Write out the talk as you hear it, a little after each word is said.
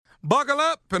Buckle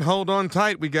up and hold on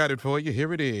tight. We got it for you.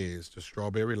 Here it is, the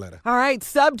Strawberry Letter. All right,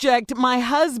 subject, my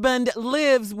husband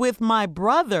lives with my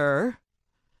brother.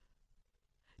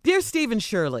 Dear Steve and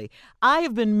Shirley, I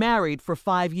have been married for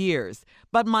 5 years,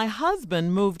 but my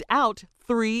husband moved out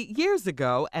 3 years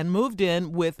ago and moved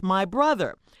in with my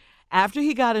brother. After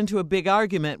he got into a big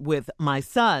argument with my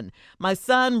son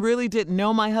really didn't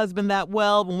know my husband that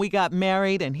well when we got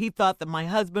married, and he thought that my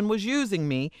husband was using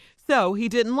me, so he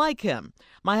didn't like him.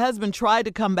 My husband tried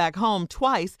to come back home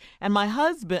twice, and my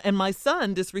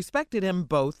son disrespected him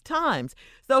both times.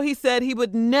 So he said he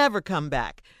would never come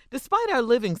back. Despite our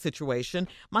living situation,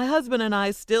 my husband and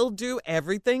I still do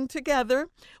everything together.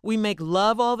 We make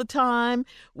love all the time.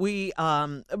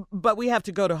 But we have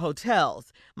to go to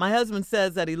hotels. My husband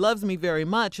says that he loves me very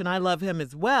much and I love him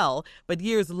as well, but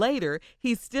years later,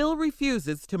 he still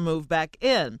refuses to move back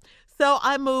in. So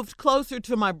I moved closer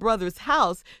to my brother's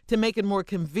house to make it more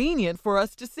convenient for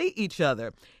us to see each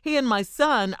other. He and my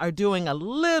son are doing a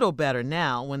little better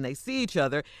now. When they see each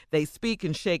other, they speak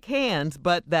and shake hands,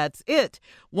 but that's it.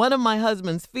 One of my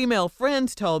husband's female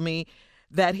friends told me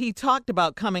that he talked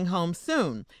about coming home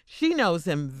soon. She knows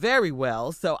him very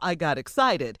well, so I got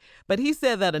excited. But he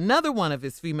said that another one of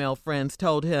his female friends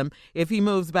told him if he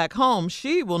moves back home,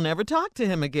 she will never talk to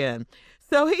him again.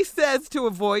 So he says to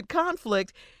avoid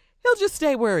conflict, he'll just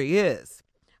stay where he is.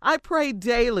 I pray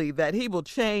daily that he will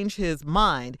change his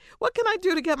mind. What can I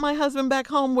do to get my husband back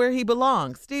home where he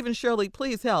belongs? Steve and Shirley,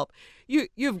 please help.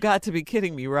 You've got to be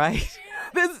kidding me, right?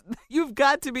 You've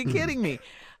got to be kidding me.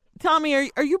 Tommy,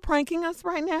 are you pranking us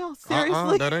right now?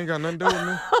 Seriously? That ain't got nothing to do with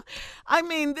me. I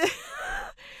mean,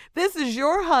 this is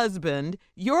your husband,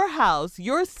 your house,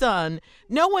 your son.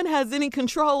 No one has any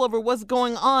control over what's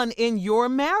going on in your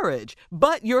marriage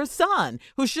but your son,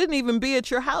 who shouldn't even be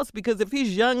at your house, because if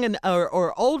he's young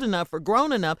or old enough or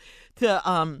grown enough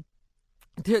to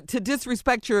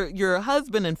disrespect your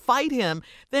husband and fight him,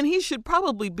 then he should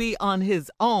probably be on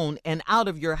his own and out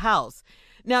of your house.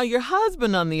 Now, your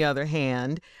husband, on the other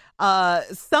hand,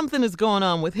 something is going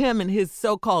on with him and his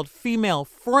so-called female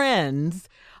friends,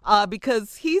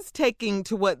 because he's taking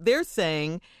to what they're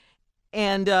saying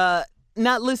and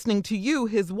not listening to you,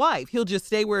 his wife. He'll just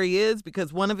stay where he is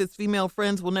because one of his female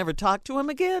friends will never talk to him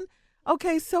again.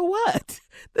 Okay, so what?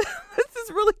 This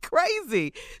is really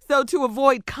crazy. So to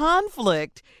avoid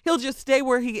conflict, he'll just stay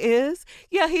where he is.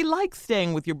 Yeah, he likes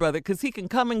staying with your brother because he can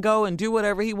come and go and do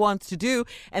whatever he wants to do,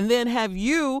 and then have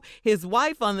you, his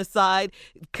wife, on the side,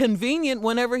 convenient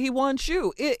whenever he wants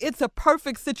you. It's a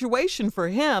perfect situation for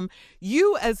him.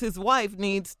 You, as his wife,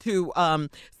 needs to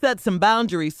set some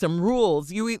boundaries, some rules.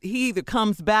 He either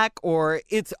comes back or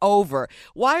it's over.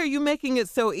 Why are you making it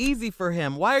so easy for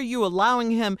him? Why are you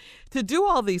allowing him to do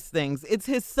all these things? It's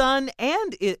his son,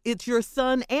 and it's your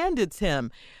son, and it's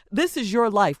him. This is your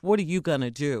life. What are you going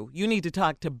to do? You need to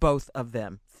talk to both of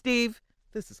them. Steve,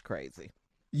 this is crazy.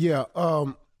 Yeah,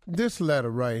 this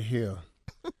letter right here,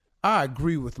 I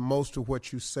agree with most of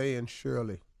what you saying,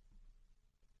 Shirley.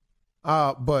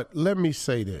 But let me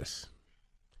say this.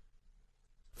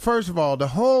 First of all, the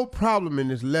whole problem in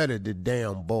this letter, the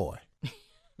damn boy,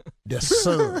 the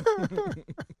son.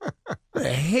 The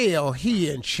hell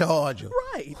he in charge of,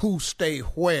 right? Who stay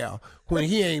where when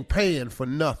he ain't paying for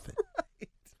nothing. Right.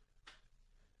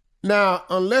 Now,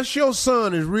 unless your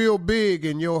son is real big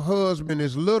and your husband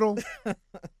is little,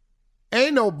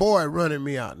 ain't no boy running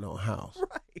me out no house.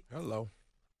 Right. Hello.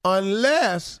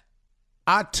 Unless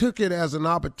I took it as an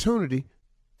opportunity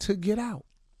to get out.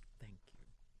 Thank you.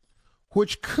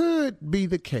 Which could be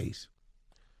the case.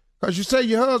 Because you say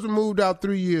your husband moved out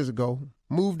 3 years ago,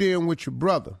 moved in with your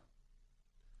brother.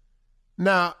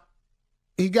 Now,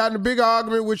 he got in a big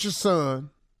argument with your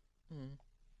son.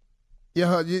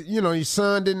 Your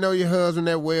son didn't know your husband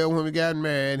that well when we got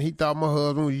married. He thought my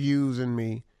husband was using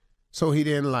me, so he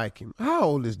didn't like him. How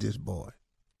old is this boy?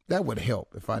 That would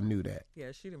help if I knew that.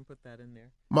 Yeah, she didn't put that in there.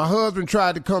 My husband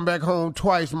tried to come back home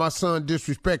twice. My son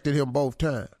disrespected him both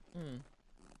times.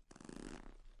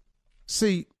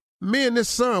 See, me and this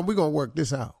son, we're going to work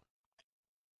this out.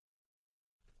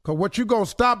 Because what you're going to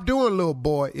stop doing, little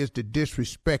boy, is the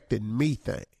disrespecting me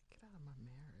thing. Get out of my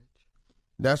marriage.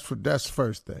 That's the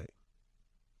first thing.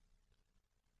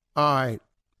 All right.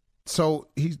 So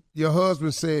your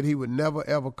husband said he would never,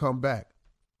 ever come back.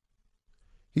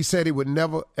 He said he would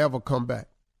never, ever come back.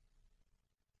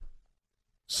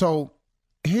 So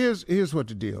here's what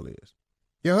the deal is.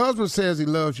 Your husband says he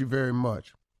loves you very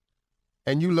much,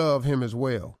 and you love him as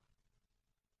well.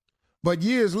 But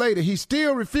years later, he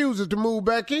still refuses to move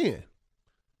back in.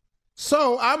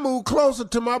 So I moved closer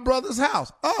to my brother's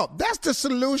house. Oh, that's the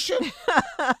solution.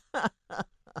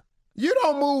 You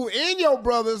don't move in your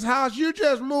brother's house. You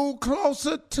just move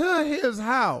closer to his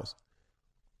house.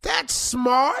 That's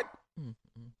smart.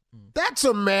 That's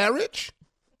a marriage.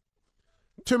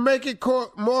 To make it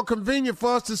more convenient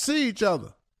for us to see each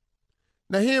other.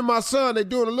 Now, he and my son, they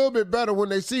doing a little bit better when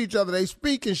they see each other. They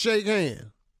speak and shake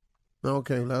hands.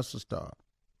 Okay, that's a start.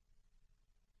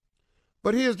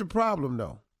 But here's the problem,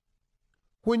 though.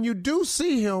 When you do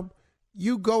see him,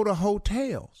 you go to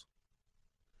hotels.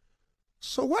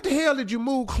 So what the hell did you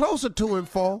move closer to him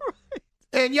for? Right.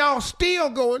 And y'all still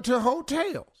going to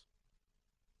hotels?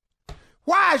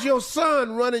 Why is your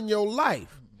son running your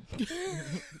life? That's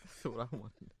what I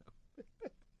want to know.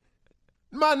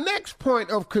 My next point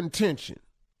of contention.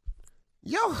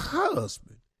 Your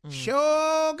husband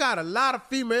sure got a lot of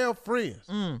female friends.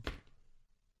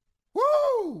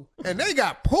 Woo! And they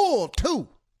got pull, too.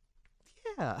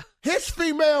 Yeah. His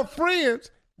female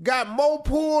friends got more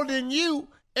pull than you,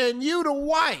 and you the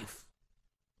wife.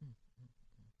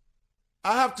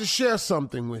 I have to share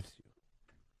something with you.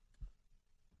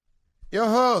 Your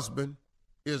husband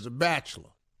is a bachelor.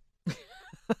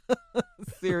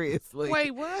 Seriously.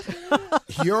 Wait, what?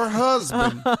 Your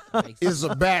husband is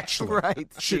a bachelor. Right,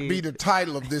 should Steve. be the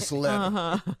title of this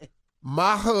letter.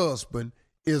 My husband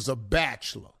is a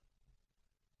bachelor.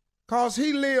 Because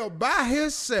he lived by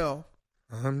himself.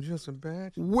 I'm just a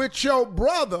bachelor. With your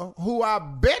brother, who I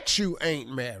bet you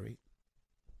ain't married.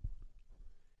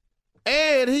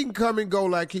 And he can come and go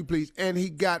like he please. And he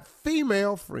got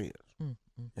female friends.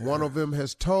 Mm-hmm. One of them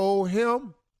has told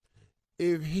him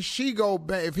if he go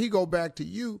back to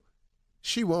you,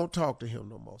 she won't talk to him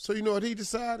no more. So you know what he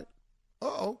decided?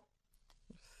 Uh-oh.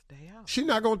 Stay out. She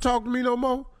not going to talk to me no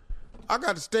more? I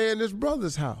got to stay in this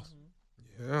brother's house.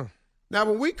 Yeah. Now,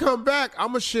 when we come back, I'm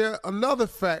going to share another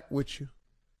fact with you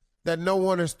that no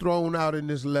one has thrown out in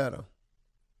this letter.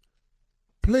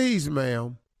 Please,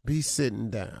 ma'am, be sitting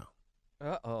down.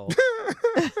 Uh-oh.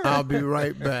 I'll be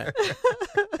right back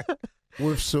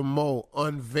with some more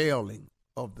unveiling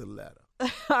of the letter.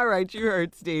 All right, you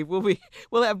heard Steve.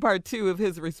 We'll have part 2 of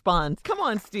his response. Come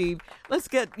on, Steve. Let's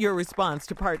get your response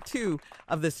to part 2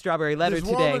 of the Strawberry Letter this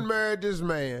today. This woman married this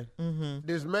man. Mm-hmm.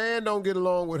 This man don't get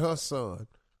along with her son.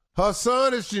 Her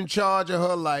son is in charge of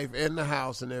her life and the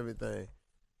house and everything.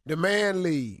 The man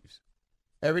leaves.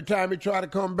 Every time he try to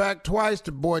come back twice,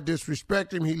 the boy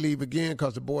disrespect him. He leave again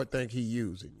because the boy think he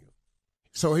using you.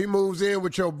 So he moves in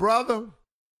with your brother.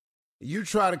 You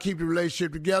try to keep the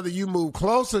relationship together. You move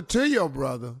closer to your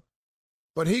brother.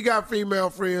 But he got female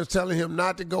friends telling him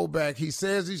not to go back. He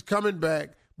says he's coming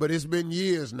back, but it's been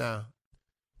years now.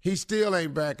 He still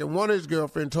ain't back. And one of his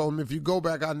girlfriends told him, if you go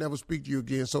back, I'll never speak to you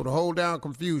again. So to hold down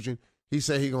confusion, he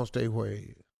said he going to stay where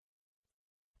he is.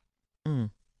 Mm.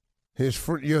 His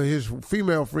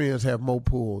female friends have more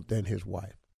pull than his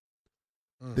wife.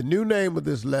 Mm. The new name of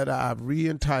this letter, I've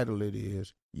re-entitled it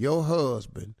is, Your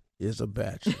Husband is a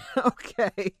Bachelor.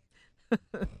 Okay.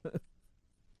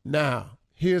 Now,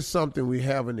 here's something we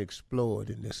haven't explored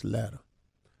in this letter.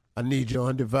 I need your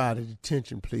undivided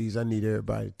attention, please. I need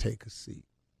everybody to take a seat.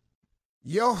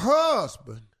 Your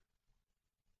husband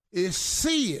is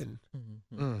seeing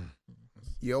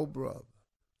your brother.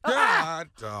 God,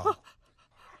 dog.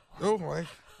 Oh, my.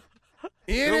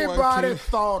 Anybody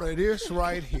thought of this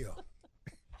right here?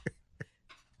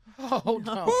 Oh,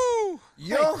 no. Woo.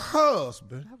 Your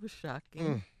husband That was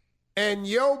shocking. and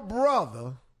your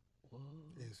brother,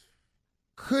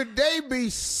 could they be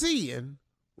seeing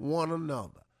one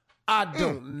another? I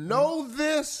don't know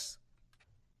this,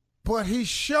 but he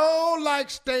sure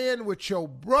likes staying with your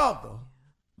brother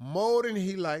more than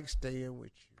he likes staying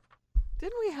with you.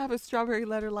 Didn't we have a Strawberry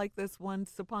Letter like this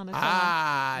once upon a time?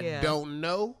 I don't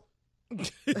know,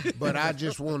 but I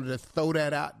just wanted to throw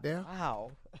that out there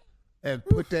Wow. and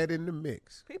put that in the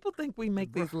mix. People think we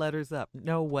make these letters up.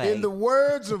 No way. In the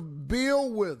words of Bill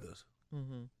Withers,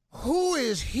 who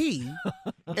is he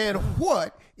and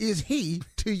what is he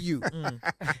to you?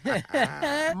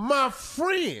 My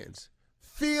friends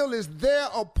feel it's their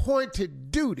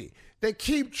appointed duty. They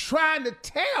keep trying to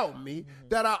tell me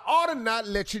that I ought to not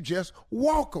let you just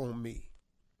walk on me.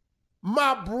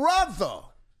 My brother,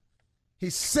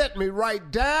 he set me right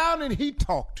down and he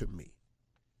talked to me.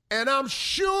 And I'm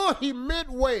sure he meant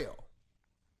well.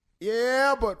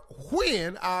 Yeah, but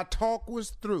when our talk was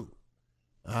through,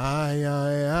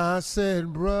 I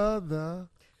said, brother,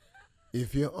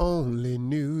 if you only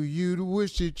knew, you'd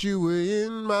wish that you were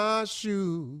in my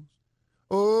shoes.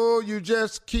 Oh, you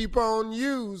just keep on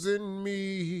using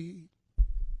me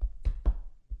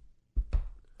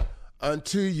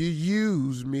until you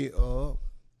use me up.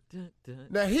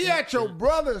 Now, he at your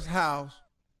brother's house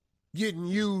getting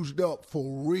used up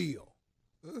for real.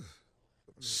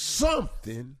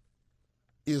 something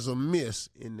is amiss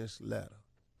in this letter.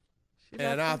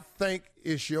 And I think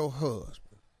it's your husband.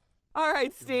 All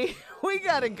right, Steve, we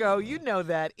got to go. You know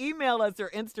that. Email us or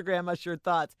Instagram us your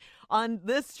thoughts on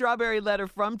this strawberry letter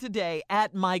from today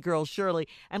at My Girl Shirley.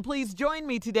 And please join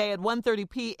me today at 1:30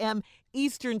 p.m.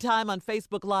 Eastern Time on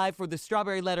Facebook Live for the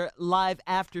Strawberry Letter Live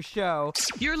After Show.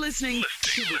 You're listening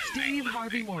to the Steve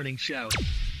Harvey Morning Show.